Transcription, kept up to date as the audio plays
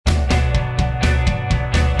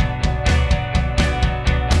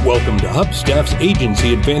Welcome to HubStaff's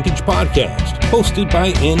Agency Advantage podcast, hosted by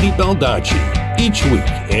Andy Baldacci. Each week,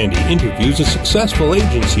 Andy interviews a successful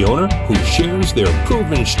agency owner who shares their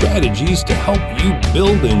proven strategies to help you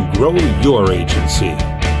build and grow your agency.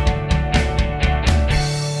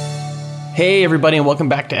 Hey everybody, and welcome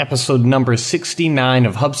back to episode number 69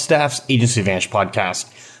 of HubStaff's Agency Advantage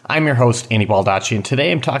podcast. I'm your host, Andy Baldacci, and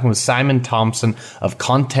today I'm talking with Simon Thompson of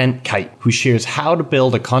Content Kite, who shares how to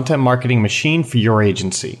build a content marketing machine for your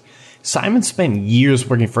agency. Simon spent years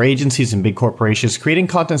working for agencies and big corporations, creating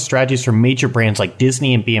content strategies for major brands like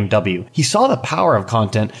Disney and BMW. He saw the power of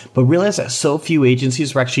content, but realized that so few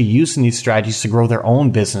agencies were actually using these strategies to grow their own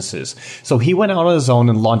businesses. So he went out on his own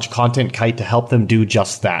and launched Content Kite to help them do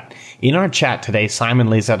just that. In our chat today, Simon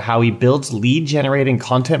lays out how he builds lead-generating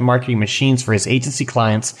content marketing machines for his agency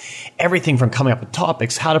clients, everything from coming up with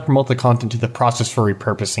topics, how to promote the content, to the process for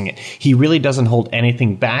repurposing it. He really doesn't hold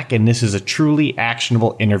anything back, and this is a truly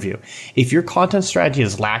actionable interview. If your content strategy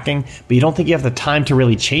is lacking, but you don't think you have the time to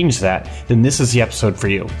really change that, then this is the episode for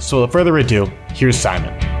you. So without further ado, here's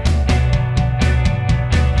Simon.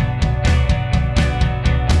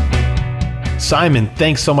 Simon,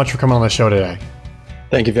 thanks so much for coming on the show today.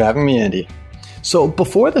 Thank you for having me, Andy. So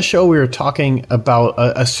before the show, we were talking about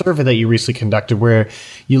a survey that you recently conducted where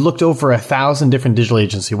you looked over 1,000 different digital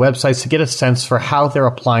agency websites to get a sense for how they're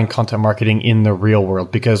applying content marketing in the real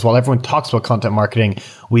world. Because while everyone talks about content marketing,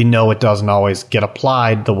 we know it doesn't always get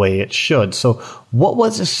applied the way it should. So what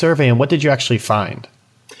was this survey and what did you actually find?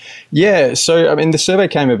 Yeah, so the survey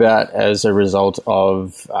came about as a result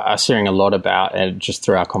of us hearing a lot about, and just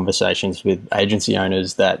through our conversations with agency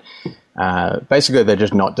owners, that basically they're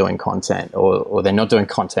just not doing content, or they're not doing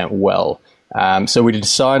content well. So we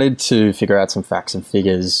decided to figure out some facts and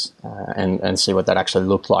figures and see what that actually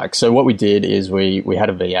looked like. So what we did is we had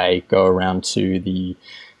a VA go around to the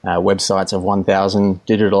websites of 1,000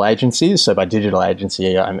 digital agencies. So by digital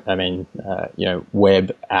agency, I mean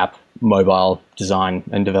web, app, mobile design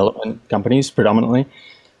and development companies predominantly.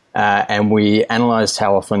 And we analyzed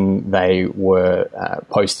how often they were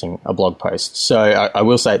posting a blog post. So I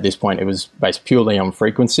will say at this point, it was based purely on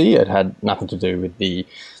frequency. It had nothing to do with the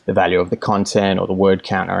value of the content or the word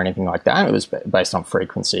count or anything like that. It was based on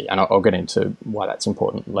frequency. And I'll get into why that's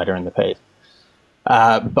important later in the piece.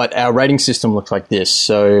 But our rating system looked like this.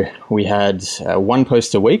 So we had one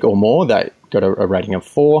post a week or more that got a rating of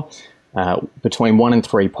 4. Between 1 and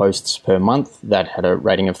 3 posts per month that had a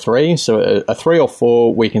rating of 3. So a 3 or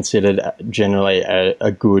 4 we considered generally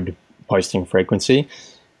a good posting frequency.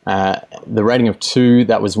 The rating of 2,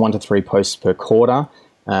 that was 1 to 3 posts per quarter,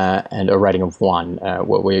 and a rating of 1,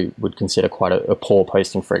 what we would consider quite a poor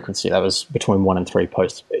posting frequency. That was between 1 and 3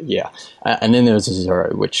 posts per year. And then there was a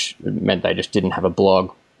 0, which meant they just didn't have a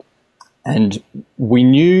blog. And we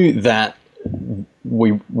knew that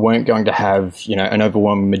we weren't going to have, an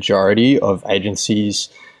overwhelming majority of agencies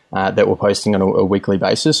that were posting on a weekly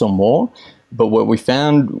basis or more. But what we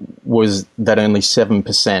found was that only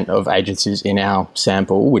 7% of agencies in our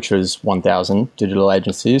sample, which was 1,000 digital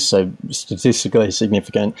agencies, so statistically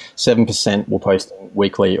significant, 7% were posting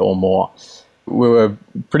weekly or more. We were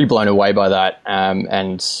pretty blown away by that. I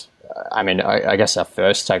guess our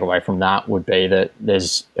first takeaway from that would be that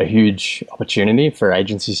there's a huge opportunity for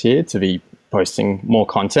agencies here to be posting more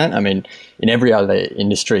content. In every other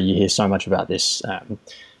industry, you hear so much about this,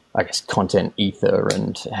 content ether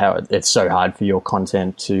and how it's so hard for your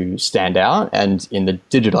content to stand out. And in the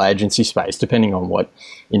digital agency space, depending on what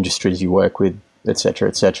industries you work with, et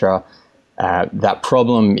cetera, that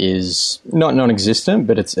problem is not non-existent,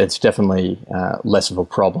 but it's definitely less of a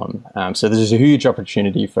problem. So there's a huge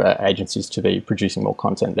opportunity for agencies to be producing more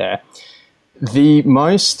content there. The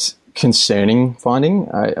most concerning finding,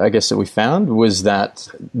 I guess, that we found was that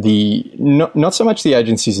not so much the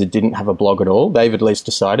agencies that didn't have a blog at all. They've at least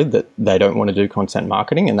decided that they don't want to do content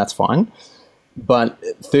marketing, and that's fine. But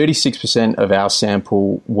 36% of our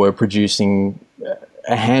sample were producing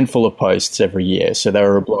a handful of posts every year. So they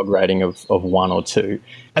were a blog rating of 1 or 2.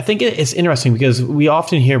 I think it's interesting because we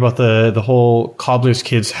often hear about the whole cobbler's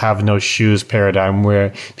kids have no shoes paradigm,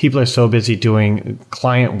 where people are so busy doing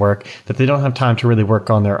client work that they don't have time to really work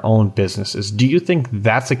on their own businesses. Do you think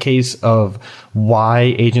that's a case of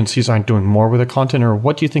why agencies aren't doing more with their content, or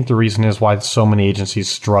what do you think the reason is why so many agencies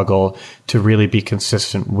struggle to really be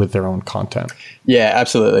consistent with their own content? Yeah,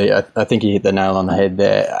 absolutely. I think you hit the nail on the head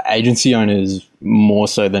there. Agency owners, more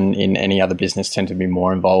so than in any other business, tend to be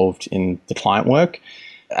more involved in the client work.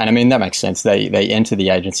 And that makes sense. They enter the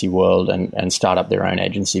agency world and start up their own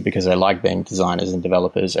agency because they like being designers and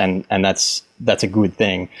developers, and that's a good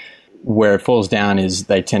thing. where it falls down is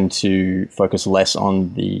they tend to focus less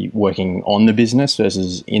on the working on the business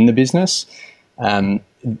versus in the business.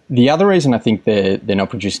 The other reason I think they're not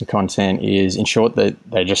producing content is, in short, that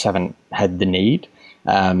they just haven't had the need.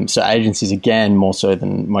 So agencies, again, more so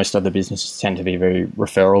than most other businesses, tend to be very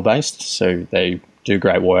referral based. So they do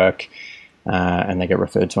great work and they get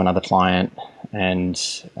referred to another client, and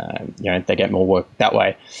they get more work that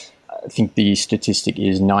way. I think the statistic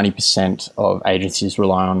is 90% of agencies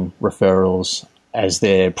rely on referrals as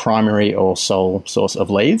their primary or sole source of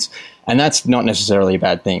leads. And that's not necessarily a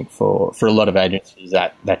bad thing for a lot of agencies.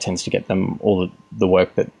 That tends to get them all the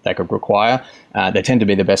work that they could require. They tend to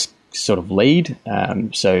be the best sort of lead.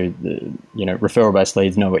 Referral-based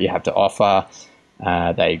leads know what you have to offer.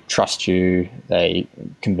 They trust you. They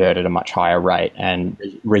convert at a much higher rate. And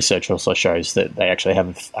research also shows that they actually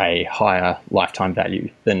have a higher lifetime value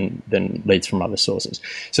than leads from other sources.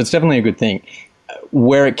 So it's definitely a good thing.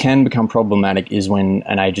 Where it can become problematic is when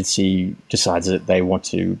an agency decides that they want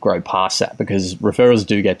to grow past that, because referrals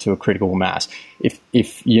do get to a critical mass.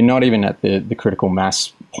 If you're not even at the critical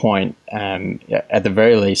mass point, at the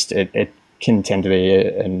very least, it can tend to be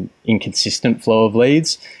an inconsistent flow of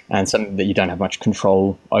leads and something that you don't have much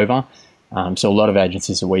control over. So a lot of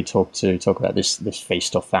agencies that we talk about this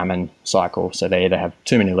feast or famine cycle. So they either have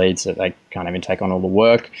too many leads that they can't even take on all the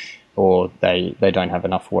work, or they don't have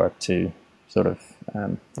enough work to sort of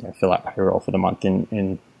fill out payroll for the month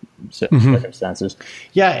in certain circumstances.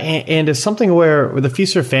 Yeah, and it's something where with the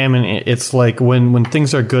feast or famine, it's like when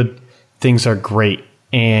things are good, things are great,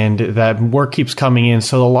 and that work keeps coming in.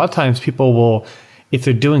 So a lot of times people will, if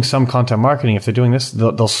they're doing some content marketing, if they're doing this,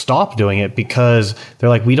 they'll stop doing it because they're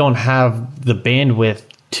like, we don't have the bandwidth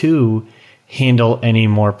to handle any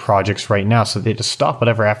more projects right now. So they just stop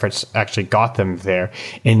whatever efforts actually got them there.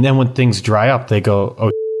 And then when things dry up, they go,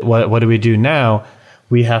 oh, what do we do now?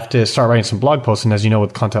 We have to start writing some blog posts. And as you know,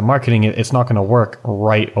 with content marketing, it's not going to work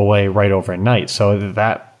right away, right overnight. So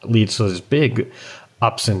that leads to those big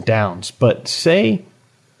ups and downs. But say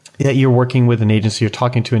that you're working with an agency, you're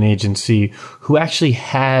talking to an agency who actually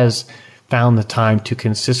has found the time to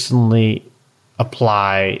consistently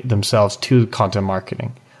apply themselves to content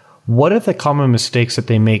marketing. What are the common mistakes that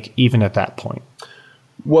they make even at that point?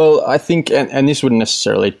 Well, I think, and this wouldn't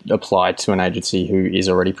necessarily apply to an agency who is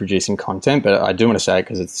already producing content, but I do want to say it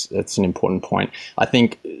because it's an important point. I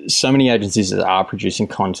think so many agencies that are producing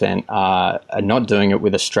content are not doing it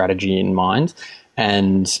with a strategy in mind.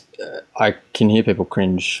 And I can hear people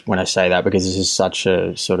cringe when I say that, because this is such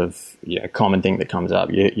a sort of common thing that comes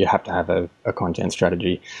up. You have to have a content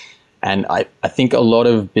strategy. And I think a lot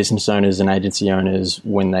of business owners and agency owners,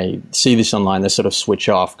 when they see this online, they sort of switch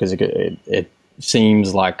off because it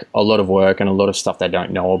seems like a lot of work and a lot of stuff they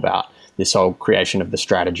don't know about this whole creation of the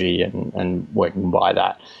strategy and working by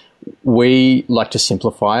that. We like to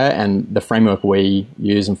simplify it, and the framework we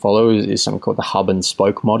use and follow is something called the hub and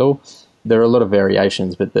spoke model. There are a lot of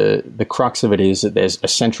variations, but the crux of it is that there's a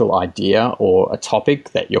central idea or a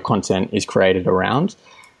topic that your content is created around,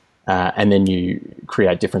 and then you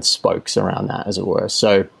create different spokes around that, as it were.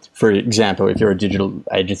 So, for example, if you're a digital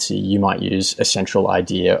agency, you might use a central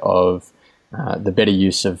idea of the better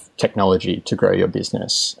use of technology to grow your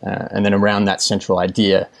business. And then around that central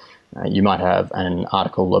idea, you might have an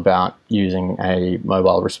article about using a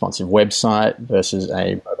mobile responsive website versus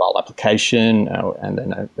a mobile application, and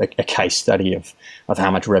then a case study of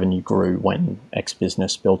how much revenue grew when X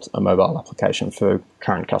business built a mobile application for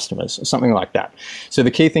current customers, something like that. So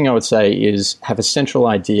the key thing I would say is have a central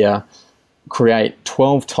idea, create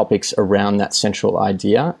 12 topics around that central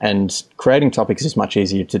idea, and creating topics is much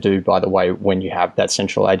easier to do, by the way, when you have that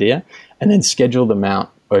central idea, and then schedule them out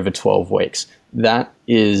over 12 weeks. That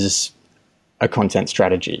is a content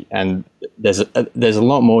strategy, and there's a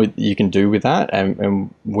lot more you can do with that,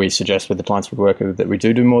 and we suggest with the clients we work with that we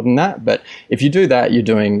do more than that. But if you do that, you're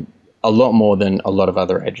doing a lot more than a lot of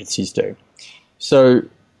other agencies do. So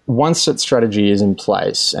once that strategy is in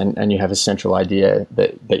place and you have a central idea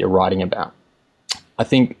that you're writing about, I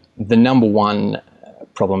think the number one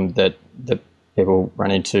problem that people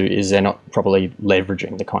run into is they're not properly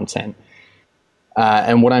leveraging the content.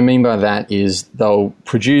 And what I mean by that is they'll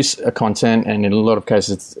produce a content, and in a lot of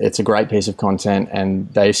cases it's a great piece of content,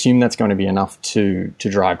 and they assume that's going to be enough to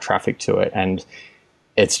drive traffic to it, and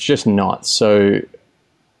it's just not. So,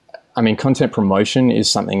 I mean, content promotion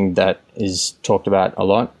is something that is talked about a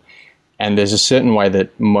lot, and there's a certain way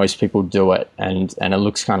that most people do it, and it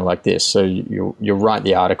looks kind of like this. So you'll write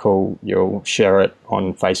the article, you'll share it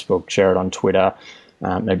on Facebook, share it on Twitter,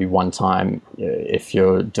 Maybe one time, if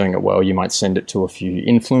you're doing it well, you might send it to a few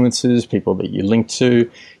influencers, people that you link to,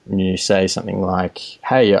 and you say something like,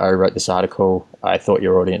 hey, I wrote this article. I thought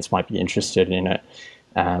your audience might be interested in it.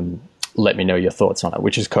 Let me know your thoughts on it,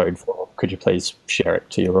 which is code for, could you please share it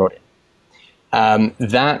to your audience?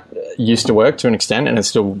 That used to work to an extent, and it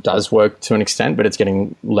still does work to an extent, but it's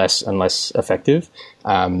getting less and less effective.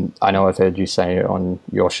 I know I've heard you say on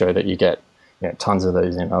your show that you get tons of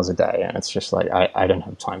those emails a day, and it's just like, I don't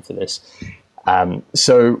have time for this.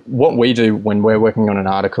 So what we do when we're working on an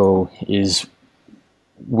article is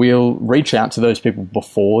we'll reach out to those people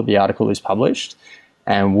before the article is published,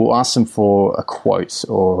 and we'll ask them for a quote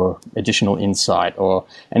or additional insight or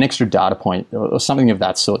an extra data point or something of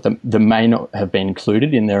that sort that may not have been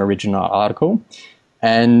included in their original article.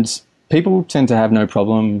 And people tend to have no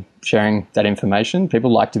problem sharing that information.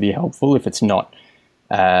 People like to be helpful if it's not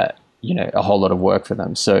a whole lot of work for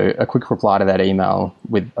them. So a quick reply to that email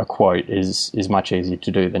with a quote is much easier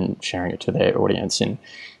to do than sharing it to their audience in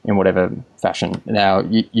whatever fashion. Now,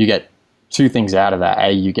 you get two things out of that. A,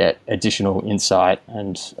 you get additional insight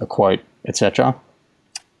and a quote, etc.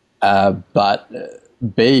 But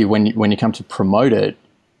B, when you come to promote it,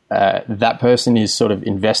 that person is sort of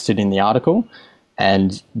invested in the article,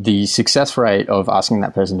 and the success rate of asking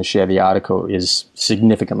that person to share the article is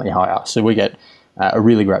significantly higher. So we get a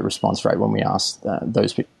really great response rate when we ask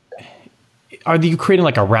those people. Are you creating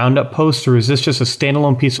like a roundup post, or is this just a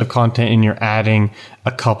standalone piece of content and you're adding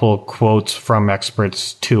a couple quotes from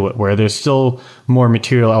experts to it, where there's still more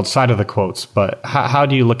material outside of the quotes? But how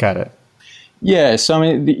do you look at it? Yeah, so I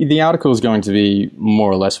mean, the article is going to be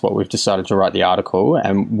more or less what we've decided to write the article,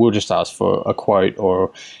 and we'll just ask for a quote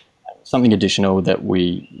or something additional that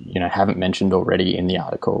we haven't mentioned already in the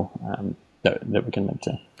article that we can link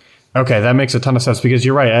to. Okay, that makes a ton of sense, because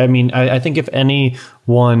you're right. I mean, I think if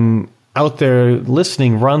anyone out there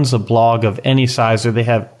listening runs a blog of any size, or they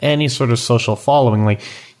have any sort of social following, like,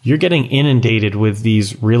 you're getting inundated with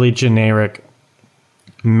these really generic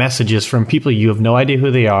messages from people you have no idea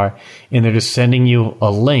who they are, and they're just sending you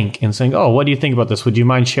a link and saying, oh, what do you think about this? Would you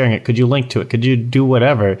mind sharing it? Could you link to it? Could you do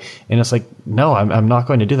whatever? And it's like, no, I'm not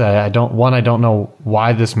going to do that. I don't know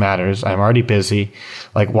why this matters. I'm already busy.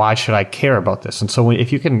 Like, why should I care about this? And so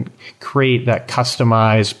if you can create that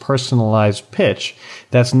customized, personalized pitch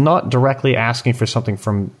that's not directly asking for something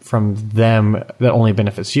from them that only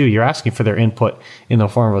benefits you, you're asking for their input in the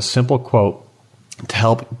form of a simple quote to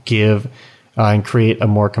help give and create a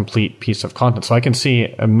more complete piece of content. So I can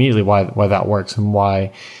see immediately why that works, and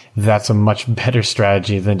why that's a much better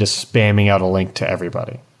strategy than just spamming out a link to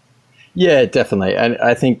everybody. Yeah, definitely. And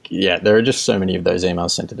I think, there are just so many of those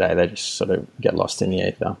emails sent today, they just sort of get lost in the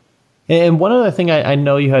ether. And one other thing I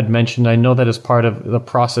know you had mentioned, I know that as part of the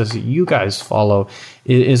process that you guys follow,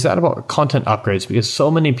 is that about content upgrades, because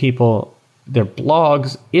so many people, their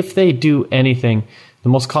blogs, if they do anything, the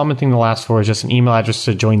most common thing they'll ask for is just an email address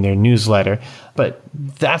to join their newsletter. But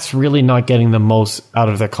that's really not getting the most out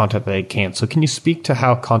of their content that they can. So can you speak to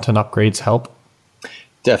how content upgrades help?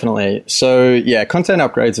 Definitely. So, content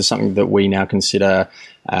upgrades are something that we now consider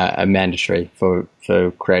a mandatory for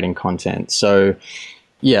creating content. So,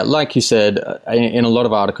 like you said, in a lot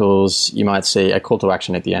of articles, you might see a call to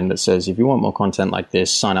action at the end that says, if you want more content like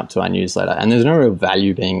this, sign up to our newsletter. And there's no real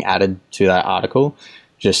value being added to that article,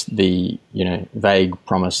 just the vague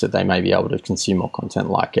promise that they may be able to consume more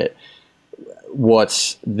content like it.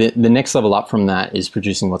 What's the next level up from that is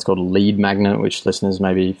producing what's called a lead magnet, which listeners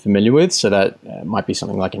may be familiar with. So that might be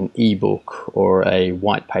something like an ebook or a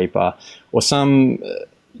white paper or some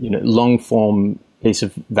long form piece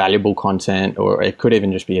of valuable content, or it could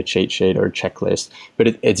even just be a cheat sheet or a checklist, but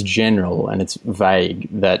it's general and it's vague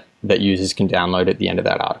that users can download at the end of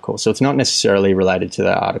that article. So it's not necessarily related to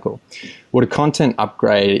that article. What a content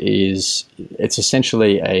upgrade is, it's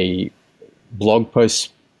essentially a blog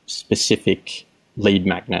post specific lead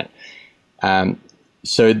magnet.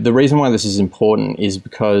 So the reason why this is important is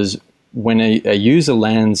because when a user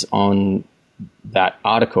lands on that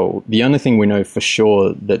article, the only thing we know for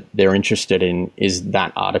sure that they're interested in is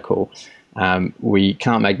that article. We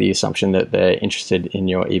can't make the assumption that they're interested in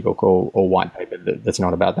your ebook or white paper that's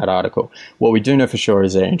not about that article. What we do know for sure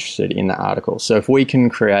is they're interested in that article. So if we can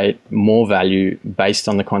create more value based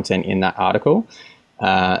on the content in that article,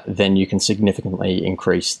 then you can significantly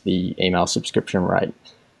increase the email subscription rate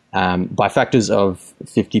by factors of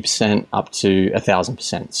 50% up to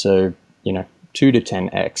 1,000%. So, 2 to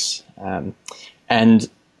 10x. And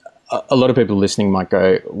a lot of people listening might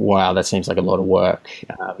go, wow, that seems like a lot of work.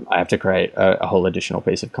 I have to create a whole additional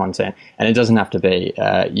piece of content. And it doesn't have to be.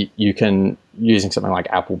 You can, using something like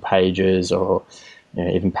Apple Pages or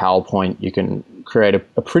even PowerPoint, you can create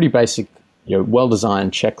a pretty basic,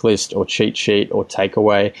 well-designed checklist or cheat sheet or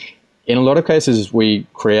takeaway. In a lot of cases, we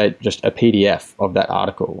create just a PDF of that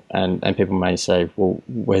article, and people may say, well,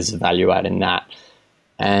 where's the value add in that?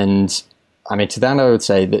 And I mean, to that, I would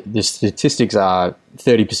say that the statistics are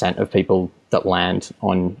 30% of people that land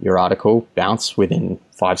on your article bounce within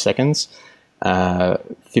 5 seconds.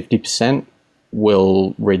 50%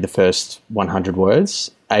 will read the first 100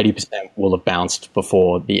 words. 80% will have bounced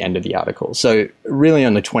before the end of the article. So really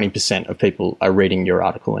only 20% of people are reading your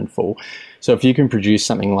article in full. So if you can produce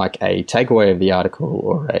something like a takeaway of the article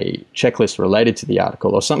or a checklist related to the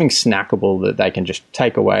article or something snackable that they can just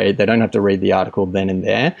take away, they don't have to read the article then and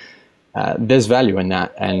there, there's value in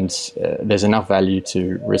that, and there's enough value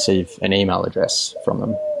to receive an email address from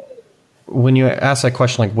them. When you ask that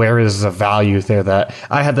question, like, where is the value there? That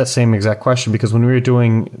I had that same exact question, because when we were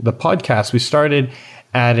doing the podcast, we started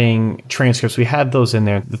adding transcripts. We had those in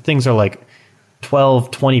there. The things are like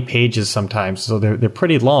 12, 20 pages sometimes, so they're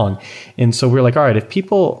pretty long. And so we're like, all right, if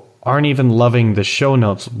people aren't even loving the show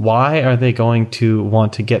notes, why are they going to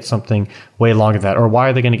want to get something way longer than that? Or why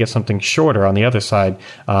are they going to get something shorter on the other side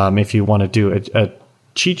if you want to do a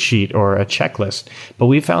cheat sheet or a checklist? But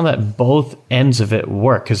we found that both ends of it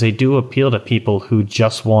work, because they do appeal to people who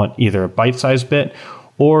just want either a bite-sized bit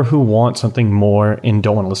or who want something more and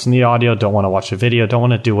don't want to listen to the audio, don't want to watch the video, don't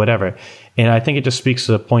want to do whatever. And I think it just speaks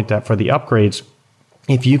to the point that for the upgrades,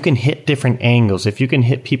 if you can hit different angles, if you can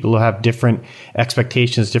hit people who have different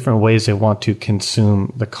expectations, different ways they want to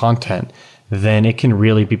consume the content, then it can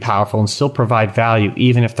really be powerful and still provide value,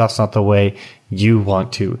 even if that's not the way you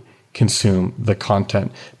want to consume the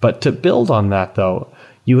content. But to build on that, though,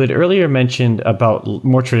 you had earlier mentioned about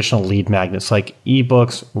more traditional lead magnets like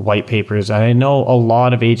ebooks, white papers. And I know a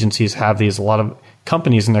lot of agencies have these, a lot of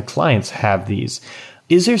companies and their clients have these.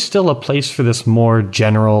 Is there still a place for this more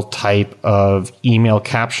general type of email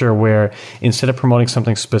capture where instead of promoting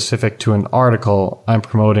something specific to an article, I'm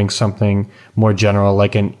promoting something more general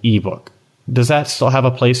like an ebook? Does that still have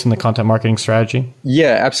a place in the content marketing strategy?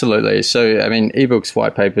 Yeah, absolutely. So, I mean, ebooks,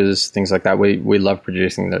 white papers, things like that, we love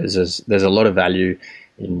producing those. There's a lot of value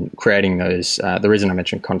in creating those. The reason I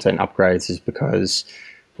mentioned content upgrades is because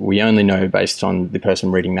we only know based on the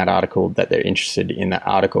person reading that article that they're interested in that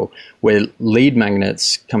article. Where lead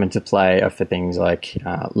magnets come into play are for things like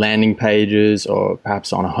landing pages, or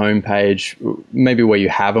perhaps on a home page, maybe where you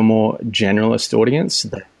have a more generalist audience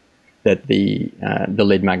that the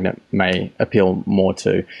lead magnet may appeal more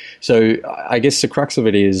to. So I guess the crux of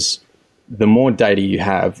it is the more data you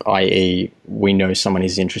have, i.e. we know someone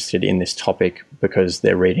is interested in this topic because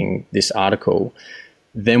they're reading this article,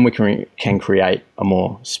 then we can create a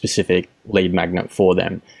more specific lead magnet for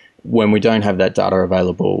them. When we don't have that data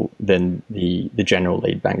available, then the general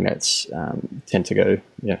lead magnets tend to go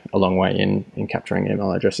a long way in capturing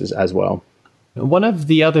email addresses as well. One of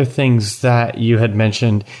the other things that you had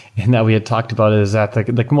mentioned and that we had talked about is that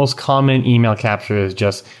the most common email capture is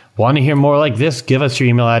just, want to hear more like this? Give us your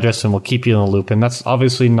email address and we'll keep you in the loop. And that's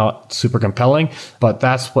obviously not super compelling, but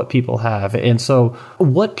that's what people have. And so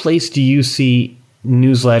what place do you see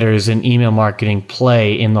newsletters and email marketing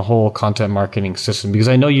play in the whole content marketing system? Because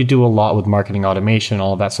I know you do a lot with marketing automation and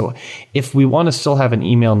all of that. So if we want to still have an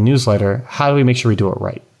email newsletter, how do we make sure we do it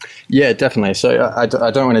right? Yeah, definitely. So I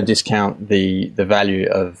don't want to discount the value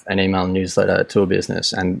of an email newsletter to a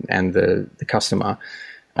business and the customer.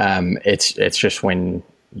 It's just when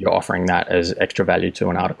you're offering that as extra value to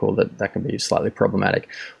an article that can be slightly problematic.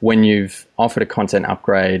 When you've offered a content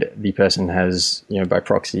upgrade, the person has, by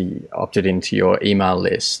proxy, opted into your email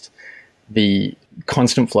list. The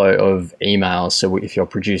constant flow of emails, so if you're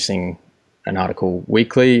producing an article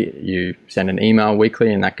weekly, you send an email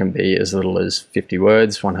weekly, and that can be as little as 50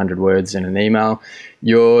 words, 100 words in an email.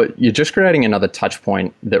 You're just creating another touch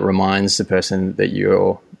point that reminds the person that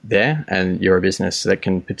you're there and you're a business that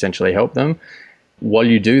can potentially help them. While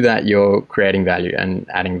you do that, you're creating value and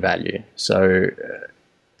adding value. So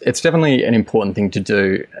it's definitely an important thing to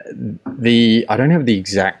do. I don't have the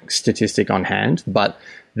exact statistic on hand, but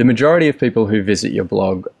the majority of people who visit your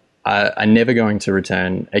blog are never going to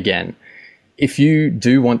return again. If you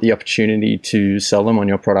do want the opportunity to sell them on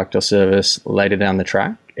your product or service later down the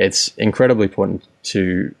track, it's incredibly important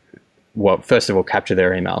to, well, first of all, capture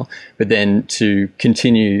their email, but then to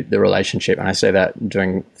continue the relationship. And I say that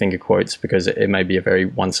doing finger quotes because it may be a very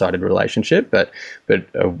one-sided relationship, but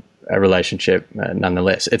a relationship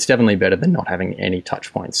nonetheless. It's definitely better than not having any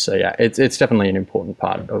touch points. So yeah, it's definitely an important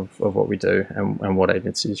part of what we do and what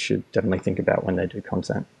agencies should definitely think about when they do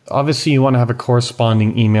content. Obviously, you want to have a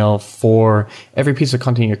corresponding email for every piece of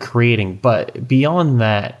content you're creating, but beyond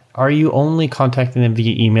that, Are you only contacting them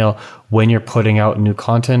via email when you're putting out new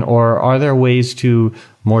content, or are there ways to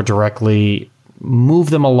more directly move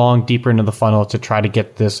them along deeper into the funnel to try to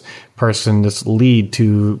get this person, this lead,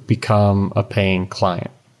 to become a paying client?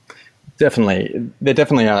 Definitely. There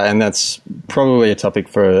definitely are. And that's probably a topic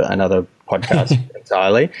for another podcast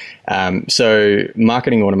entirely. So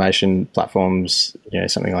marketing automation platforms,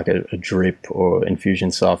 something like a Drip or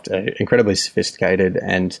Infusionsoft are incredibly sophisticated,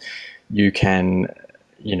 and you can,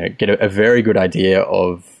 get a very good idea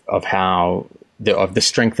of how the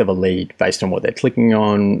strength of a lead based on what they're clicking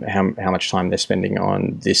on, how much time they're spending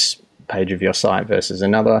on this page of your site versus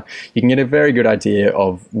another. You can get a very good idea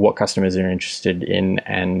of what customers are interested in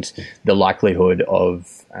and the likelihood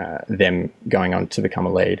of them going on to become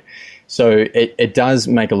a lead. So it does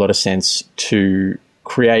make a lot of sense to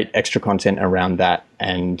create extra content around that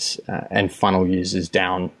and funnel users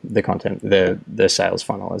down the content, the sales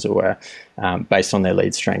funnel, as it were, based on their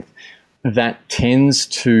lead strength. That tends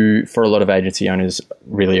to, for a lot of agency owners,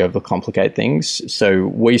 really overcomplicate things. So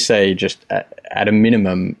we say just at a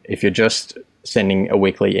minimum, if you're just sending a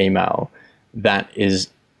weekly email, that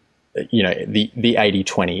is, the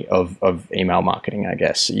 80-20 of email marketing, I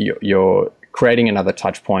guess. You're creating another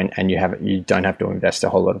touch point, and you don't have to invest a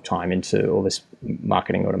whole lot of time into all this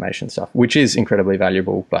marketing automation stuff, which is incredibly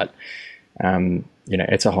valuable, but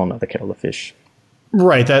it's a whole nother kettle of fish.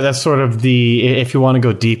 Right. That's sort of if you want to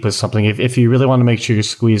go deep with something, if you really want to make sure you're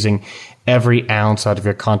squeezing every ounce out of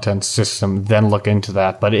your content system, then look into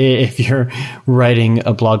that. But if you're writing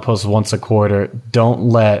a blog post once a quarter, don't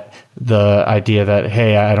let the idea that,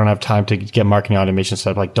 hey, I don't have time to get marketing automation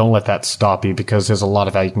set up, don't let that stop you, because there's a lot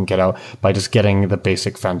of value you can get out by just getting the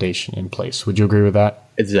basic foundation in place. Would you agree with that?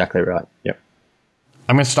 Exactly right. Yep.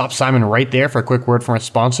 I'm going to stop Simon right there for a quick word from our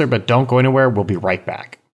sponsor, but don't go anywhere. We'll be right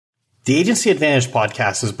back. The Agency Advantage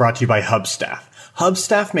podcast is brought to you by Hubstaff.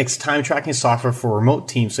 Hubstaff makes time tracking software for remote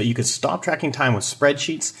teams so you can stop tracking time with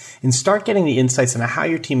spreadsheets and start getting the insights into how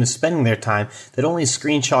your team is spending their time that only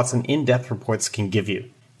screenshots and in-depth reports can give you.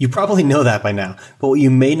 You probably know that by now, but what you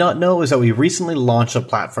may not know is that we recently launched a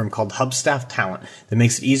platform called Hubstaff Talent that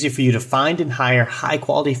makes it easier for you to find and hire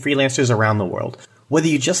high-quality freelancers around the world. Whether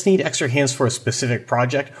you just need extra hands for a specific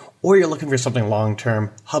project or you're looking for something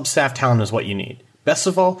long-term, Hubstaff Talent is what you need. Best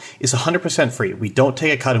of all, it's 100% free. We don't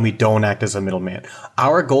take a cut and we don't act as a middleman.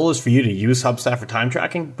 Our goal is for you to use Hubstaff for time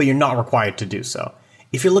tracking, but you're not required to do so.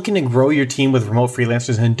 If you're looking to grow your team with remote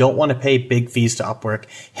freelancers and don't want to pay big fees to Upwork,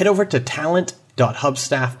 head over to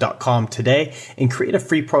talent.hubstaff.com today and create a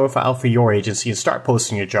free profile for your agency and start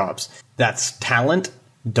posting your jobs. That's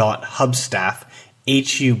talent.hubstaff,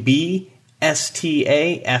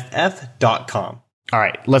 HUBSTAFF.com. All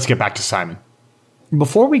right, let's get back to Simon.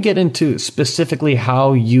 Before we get into specifically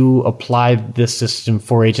how you apply this system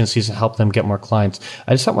for agencies and help them get more clients,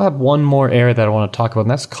 I just have one more area that I want to talk about, and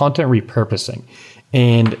that's content repurposing.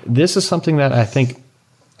 And this is something that I think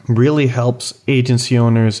really helps agency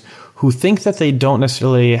owners who think that they don't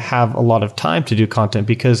necessarily have a lot of time to do content,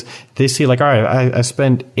 because they see all right, I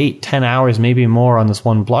spend 8-10 hours, maybe more on this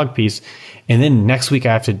one blog piece, and then next week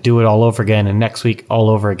I have to do it all over again, and next week all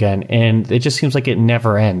over again. And it just seems like it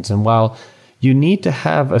never ends. And while you need to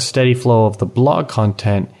have a steady flow of the blog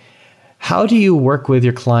content, how do you work with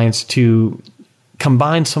your clients to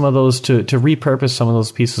combine some of those, to repurpose some of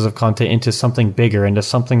those pieces of content into something bigger, into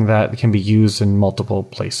something that can be used in multiple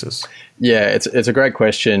places? Yeah, it's a great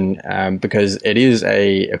question, because it is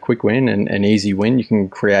a quick win and an easy win. You can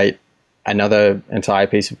create another entire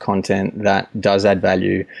piece of content that does add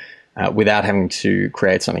value without having to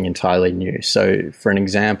create something entirely new. So for an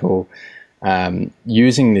example,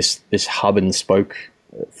 using this hub and spoke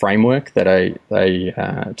framework that I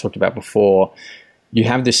talked about before, you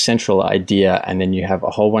have this central idea, and then you have a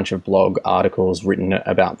whole bunch of blog articles written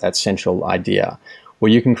about that central idea, where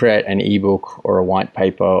you can create an ebook or a white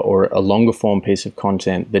paper or a longer form piece of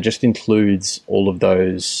content that just includes all of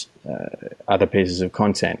those other pieces of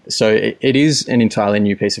content. So it is an entirely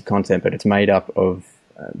new piece of content, but it's made up of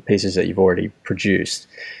pieces that you've already produced.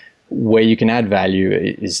 Where you can add value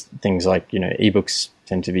is things like, ebooks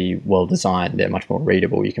tend to be well designed. They're much more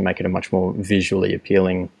readable. You can make it a much more visually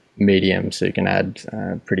appealing medium, so you can add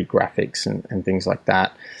pretty graphics and things like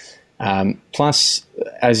that. Plus,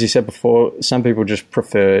 as you said before, some people just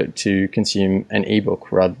prefer to consume an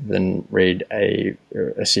ebook rather than read a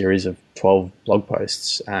series of 12 blog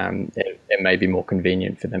posts. It may be more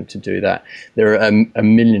convenient for them to do that. There are a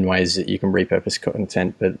million ways that you can repurpose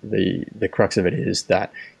content, but the crux of it is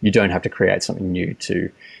that you don't have to create something new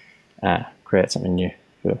to create something new,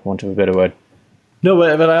 for want of a better word. No,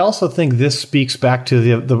 but I also think this speaks back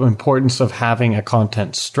to the importance of having a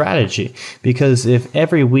content strategy, because if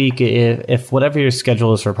every week, if whatever your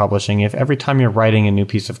schedule is for publishing, if every time you're writing a new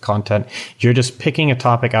piece of content, you're just picking a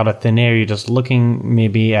topic out of thin air, you're just looking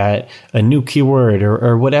maybe at a new keyword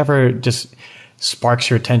or whatever just sparks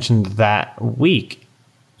your attention that week,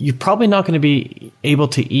 you're probably not going to be able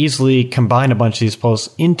to easily combine a bunch of these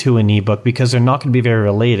posts into an ebook because they're not going to be very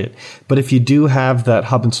related. But if you do have that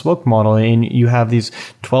hub and spoke model and you have these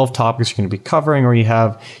 12 topics you're going to be covering, or you're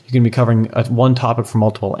going to be covering one topic from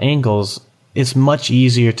multiple angles, it's much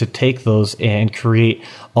easier to take those and create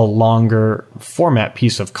a longer format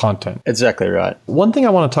piece of content. Exactly right. One thing I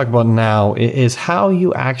want to talk about now is how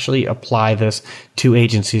you actually apply this to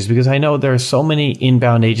agencies, because I know there are so many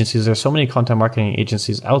inbound agencies, there are so many content marketing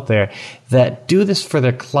agencies out there that do this for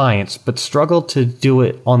their clients, but struggle to do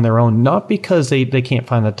it on their own, not because they can't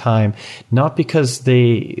find the time, not because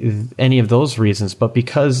any of those reasons, but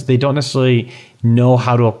because they don't necessarily know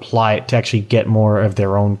how to apply it to actually get more of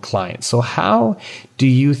their own clients. So how do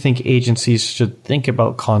you think agencies should think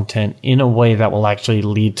about content in a way that will actually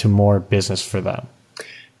lead to more business for them?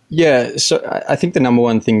 Yeah, so I think the number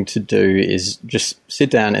one thing to do is just sit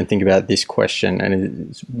down and think about this question. And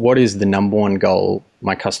it's, what is the number one goal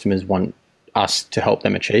my customers want us to help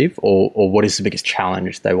them achieve? Or what is the biggest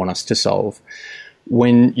challenge they want us to solve?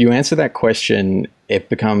 When you answer that question, it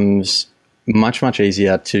becomes much, much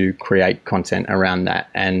easier to create content around that.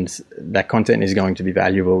 And that content is going to be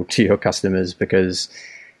valuable to your customers because,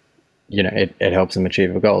 you know, it helps them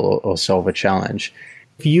achieve a goal or solve a challenge.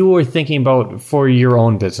 If you were thinking about for your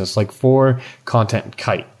own business, like for Content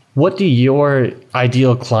Kite, what do your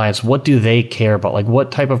ideal clients, what do they care about? Like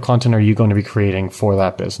what type of content are you going to be creating for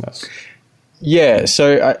that business? Yeah,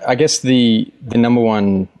 so I guess the number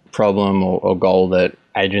one problem or goal that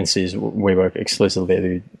agencies, we work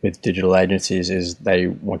exclusively with digital agencies, is they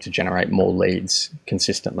want to generate more leads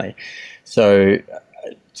consistently. So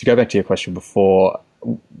to go back to your question before,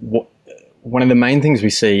 one of the main things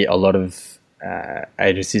we see a lot of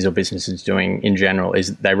agencies or businesses doing in general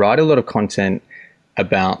is they write a lot of content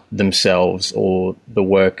about themselves or the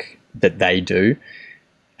work that they do,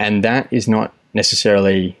 and that is not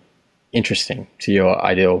necessarily interesting to your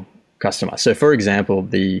ideal customer. So for example,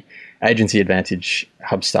 the Agency Advantage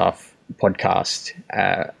Hub Staff podcast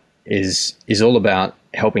is all about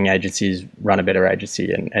helping agencies run a better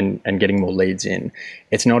agency and getting more leads in.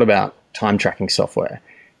 It's not about time tracking software,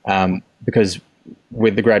 because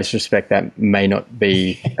with the greatest respect, that may not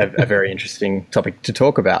be a very interesting topic to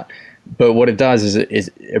talk about. But what it does is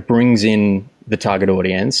it brings in the target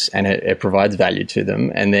audience and it provides value to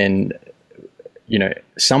them. And then, you know,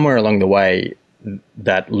 somewhere along the way,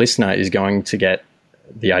 that listener is going to get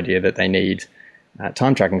the idea that they need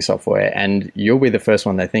time tracking software, and you'll be the first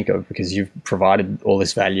one they think of because you've provided all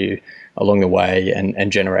this value along the way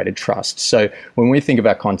and generated trust. So when we think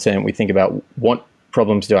about content, we think about what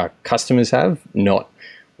problems do our customers have, not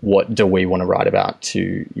what do we want to write about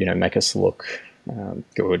to, you know, make us look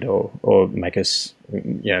good or make us,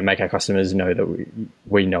 you know, make our customers know that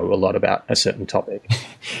we know a lot about a certain topic.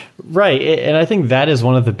 Right. And I think that is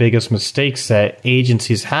one of the biggest mistakes that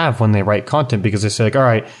agencies have when they write content, because they say like, all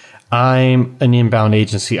right, I'm an inbound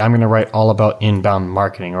agency, I'm going to write all about inbound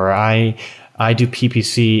marketing, or I do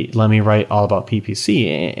PPC, let me write all about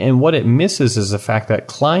PPC. And what it misses is the fact that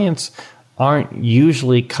clients aren't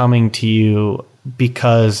usually coming to you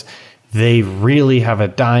because they really have a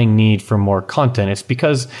dying need for more content. It's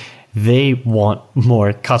because they want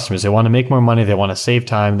more customers. They want to make more money. They want to save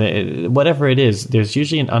time. Whatever it is, there's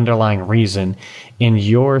usually an underlying reason. And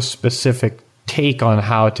your specific take on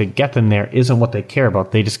how to get them there isn't what they care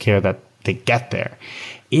about. They just care that they get there.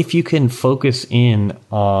 If you can focus in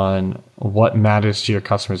on what matters to your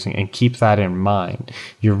customers and keep that in mind,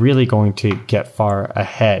 you're really going to get far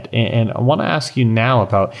ahead. And I want to ask you now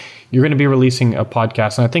about, you're going to be releasing a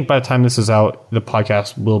podcast, and I think by the time this is out, the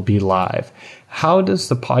podcast will be live. How does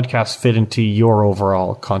the podcast fit into your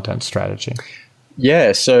overall content strategy?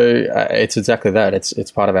 Yeah, so it's exactly that.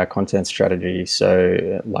 It's part of our content strategy.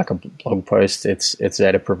 So like a blog post, it's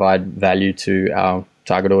there to provide value to our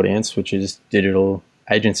target audience, which is digital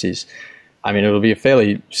agencies. I mean, it'll be a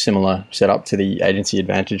fairly similar setup to the Agency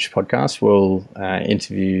Advantage podcast. We'll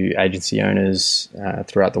interview agency owners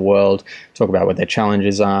throughout the world, talk about what their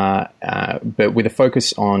challenges are, but with a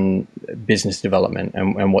focus on business development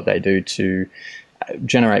and what they do to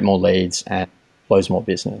generate more leads and close more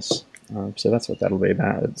business. So that's what that'll be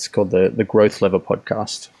about. It's called the Growth Lever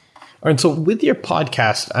Podcast. All right, so with your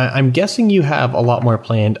podcast, I'm guessing you have a lot more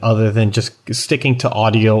planned other than just sticking to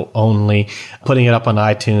audio only, putting it up on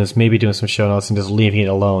iTunes, maybe doing some show notes and just leaving it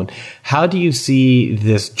alone. How do you see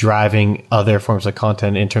this driving other forms of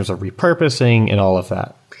content in terms of repurposing and all of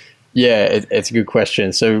that? Yeah, it's a good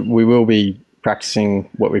question. So we will be practicing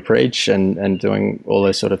what we preach and doing all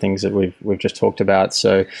those sort of things that we've just talked about.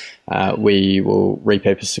 So we will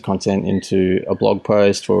repurpose the content into a blog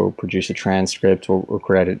post, or produce a transcript, or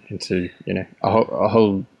create it into a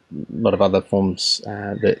whole lot of other forms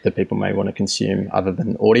that people may want to consume other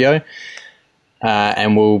than audio.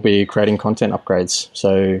 And we'll be creating content upgrades.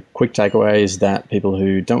 So quick takeaways that people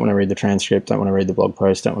who don't want to read the transcript, don't want to read the blog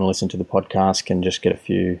post, don't want to listen to the podcast can just get a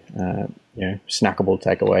few snackable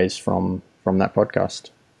takeaways from that podcast.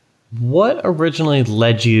 What originally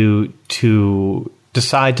led you to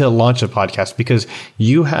decide to launch a podcast? Because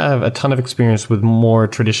you have a ton of experience with more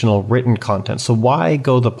traditional written content. So why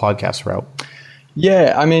go the podcast route?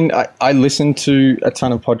 Yeah, I mean, I listen to a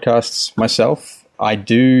ton of podcasts myself. I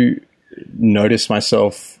do notice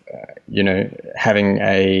myself, having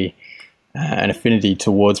an affinity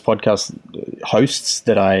towards podcast hosts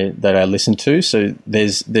that I listen to. So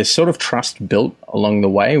there's sort of trust built along the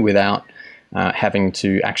way without having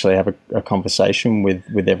to actually have a conversation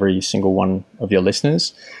with every single one of your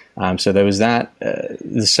listeners. So there was that.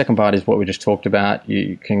 The second part is what we just talked about.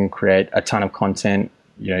 You can create a ton of content,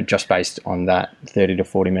 just based on that 30 to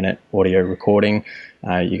 40 minute audio recording.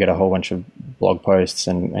 You get a whole bunch of blog posts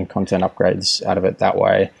and content upgrades out of it that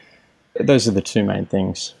way. Those are the two main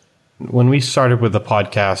things. When we started with the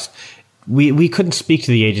podcast, we couldn't speak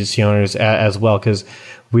to the agency owners as well because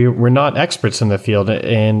we're not experts in the field.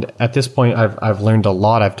 And at this point, I've learned a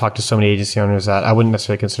lot. I've talked to so many agency owners that I wouldn't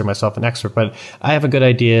necessarily consider myself an expert, but I have a good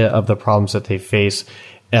idea of the problems that they face,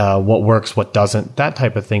 what works, what doesn't, that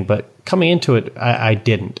type of thing. But coming into it, I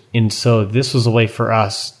didn't. And so this was a way for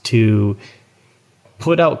us to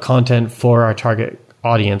put out content for our target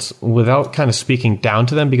audience without kind of speaking down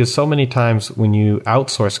to them, because so many times when you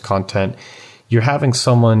outsource content, you're having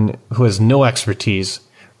someone who has no expertise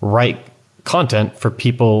write content for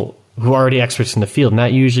people who are already experts in the field, and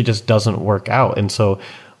that usually just doesn't work out. And so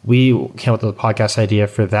we came up with a podcast idea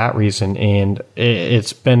for that reason, and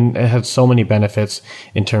it had so many benefits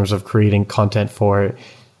in terms of creating content for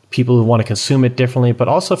people who want to consume it differently, but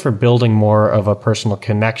also for building more of a personal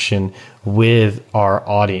connection with our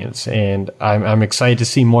audience. And I'm excited to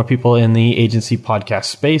see more people in the agency podcast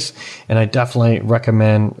space. And I definitely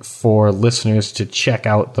recommend for listeners to check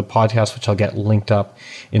out the podcast, which I'll get linked up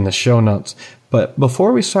in the show notes. But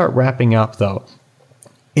before we start wrapping up though,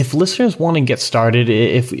 if listeners want to get started,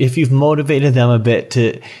 if you've motivated them a bit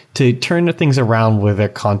to turn things around with their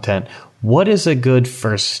content, what is a good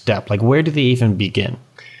first step? Like, where do they even begin?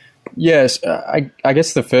 Yes, I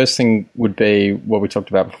guess the first thing would be what we talked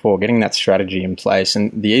about before, getting that strategy in place.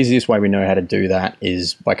 And the easiest way we know how to do that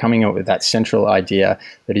is by coming up with that central idea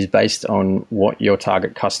that is based on what your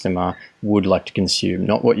target customer would like to consume,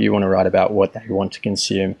 not what you want to write about, what they want to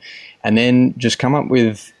consume. And then just start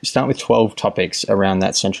with 12 topics around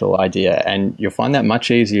that central idea. And you'll find that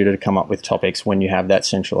much easier to come up with topics when you have that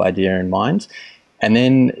central idea in mind. And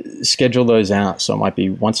then schedule those out. So it might be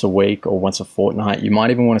once a week or once a fortnight. You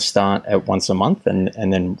might even want to start at once a month and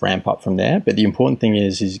then ramp up from there. But the important thing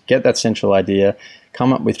is get that central idea,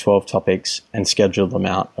 come up with 12 topics and schedule them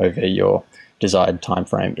out over your desired time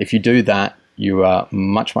frame. If you do that, you are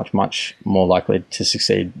much, much, much more likely to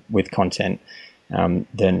succeed with content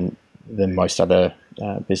than most other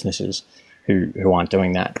businesses who aren't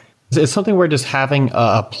doing that. It's something where just having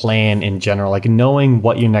a plan in general, like knowing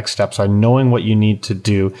what your next steps are, knowing what you need to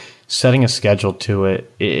do, setting a schedule to it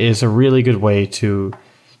is a really good way to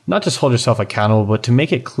not just hold yourself accountable, but to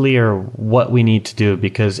make it clear what we need to do.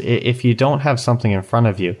 Because if you don't have something in front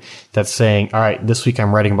of you that's saying, all right, this week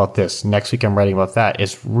I'm writing about this, next week I'm writing about that,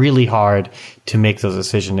 it's really hard to make those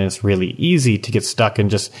decisions. And it's really easy to get stuck in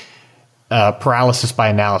just paralysis by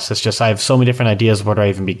analysis. Just I have so many different ideas. Where do I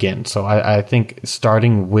even begin? So I think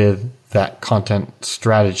starting with that content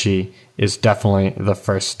strategy is definitely the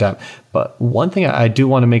first step. But one thing I do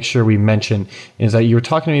want to make sure we mention is that you were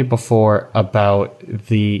talking to me before about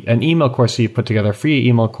an email course that you put together, a free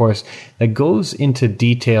email course that goes into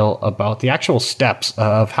detail about the actual steps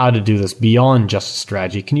of how to do this beyond just a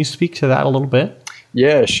strategy. Can you speak to that a little bit?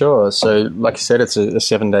 Yeah, sure. So like I said, it's a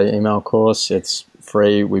 7-day email course. It's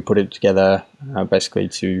free. We put it together basically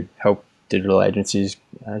to help digital agencies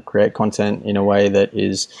create content in a way that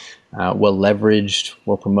is well leveraged,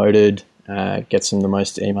 well promoted, gets them the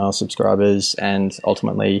most email subscribers, and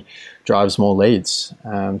ultimately drives more leads.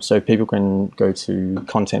 So people can go to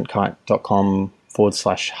contentkite.com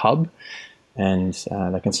hub, and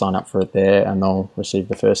they can sign up for it there, and they'll receive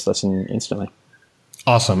the first lesson instantly.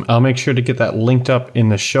 Awesome. I'll make sure to get that linked up in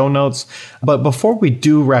the show notes. But before we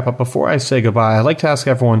do wrap up, before I say goodbye, I'd like to ask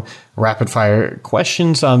everyone rapid fire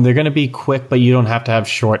questions. They're going to be quick, but you don't have to have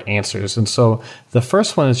short answers. And so the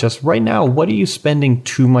first one is just right now, what are you spending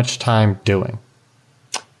too much time doing?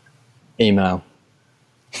 Email.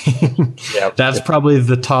 Yep. That's probably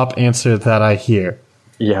the top answer that I hear.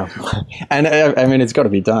 Yeah. And I mean, it's got to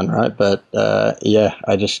be done, right? But I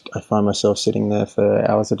find myself sitting there for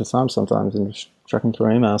hours at a time sometimes and just trucking through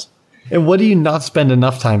emails. And what do you not spend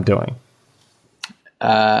enough time doing?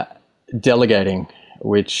 Delegating,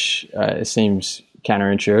 which seems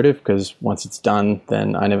counterintuitive because once it's done,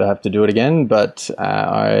 then I never have to do it again. But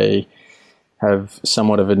I have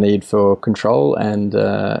somewhat of a need for control and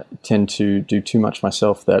tend to do too much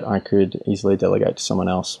myself that I could easily delegate to someone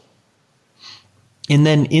else. And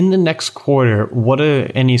then in the next quarter, what are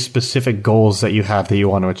any specific goals that you have that you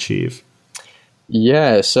want to achieve?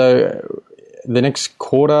 Yeah, so the next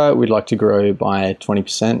quarter, we'd like to grow by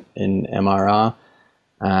 20% in MRR.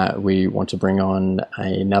 We want to bring on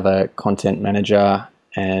another content manager,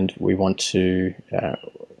 and we want to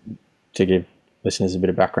give listeners a bit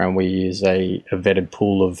of background. We use a vetted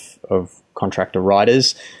pool of contractor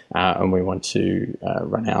writers, and we want to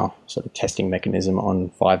run our sort of testing mechanism on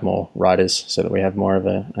 5 more writers so that we have more of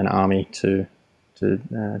an army to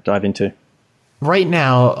dive into. Right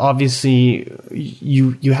now, obviously,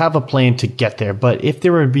 you have a plan to get there, but if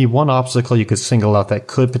there would be one obstacle you could single out that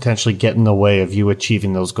could potentially get in the way of you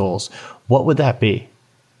achieving those goals, what would that be?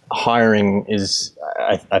 Hiring is,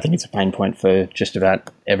 I think it's a pain point for just about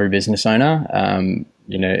every business owner.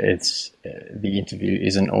 It's the interview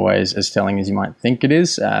isn't always as telling as you might think it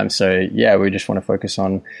is. We just want to focus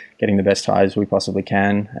on getting the best hires we possibly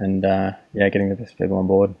can and, getting the best people on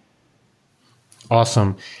board.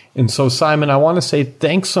 Awesome. And so, Simon, I want to say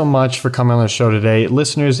thanks so much for coming on the show today.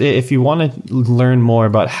 Listeners, if you want to learn more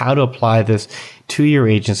about how to apply this to your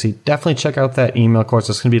agency, definitely check out that email course.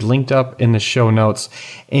 It's going to be linked up in the show notes.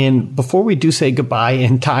 And before we do say goodbye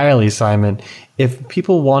entirely, Simon, if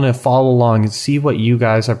people want to follow along and see what you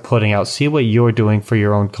guys are putting out, see what you're doing for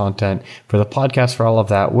your own content, for the podcast, for all of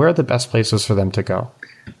that, where are the best places for them to go?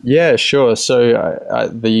 Yeah, sure. So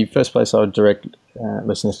the first place I would direct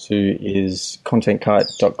listeners to is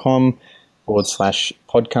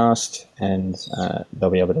contentkite.com/podcast, and they'll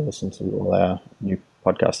be able to listen to all our new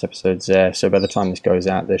podcast episodes there. So by the time this goes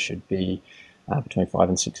out, there should be between 5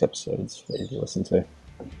 and 6 episodes for you to listen to.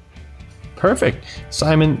 Perfect.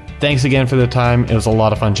 Simon, thanks again for the time. It was a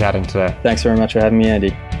lot of fun chatting today. Thanks very much for having me,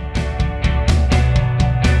 Andy.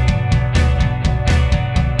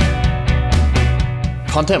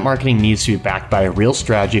 Content marketing needs to be backed by a real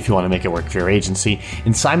strategy if you want to make it work for your agency,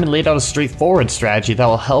 and Simon laid out a straightforward strategy that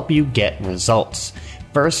will help you get results.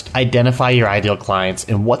 First, identify your ideal clients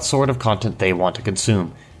and what sort of content they want to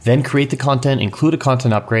consume. Then create the content, include a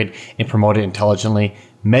content upgrade, and promote it intelligently.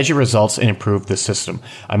 Measure results and improve the system.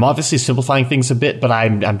 I'm obviously simplifying things a bit, but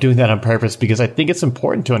I'm doing that on purpose because I think it's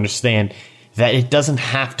important to understand that it doesn't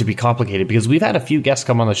have to be complicated, because we've had a few guests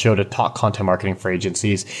come on the show to talk content marketing for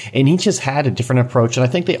agencies, and each has had a different approach, and I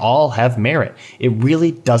think they all have merit. It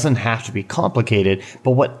really doesn't have to be complicated,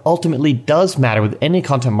 but what ultimately does matter with any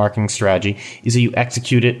content marketing strategy is that you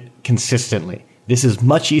execute it consistently. This is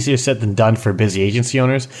much easier said than done for busy agency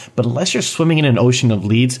owners, but unless you're swimming in an ocean of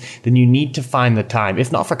leads, then you need to find the time,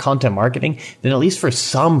 if not for content marketing, then at least for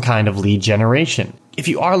some kind of lead generation. If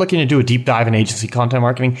you are looking to do a deep dive in agency content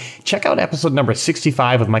marketing, check out episode number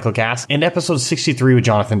 65 with Michael Gass and episode 63 with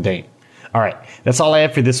Jonathan Dane. All right, that's all I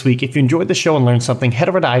have for this week. If you enjoyed the show and learned something, head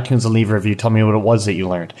over to iTunes and leave a review. Tell me what it was that you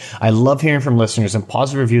learned. I love hearing from listeners, and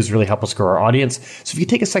positive reviews really help us grow our audience. So if you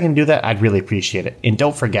take a second to do that, I'd really appreciate it. And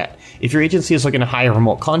don't forget, if your agency is looking to hire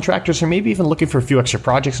remote contractors or maybe even looking for a few extra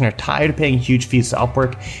projects and are tired of paying huge fees to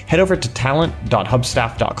Upwork, head over to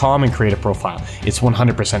talent.hubstaff.com and create a profile. It's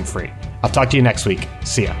 100% free. I'll talk to you next week.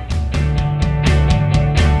 See ya.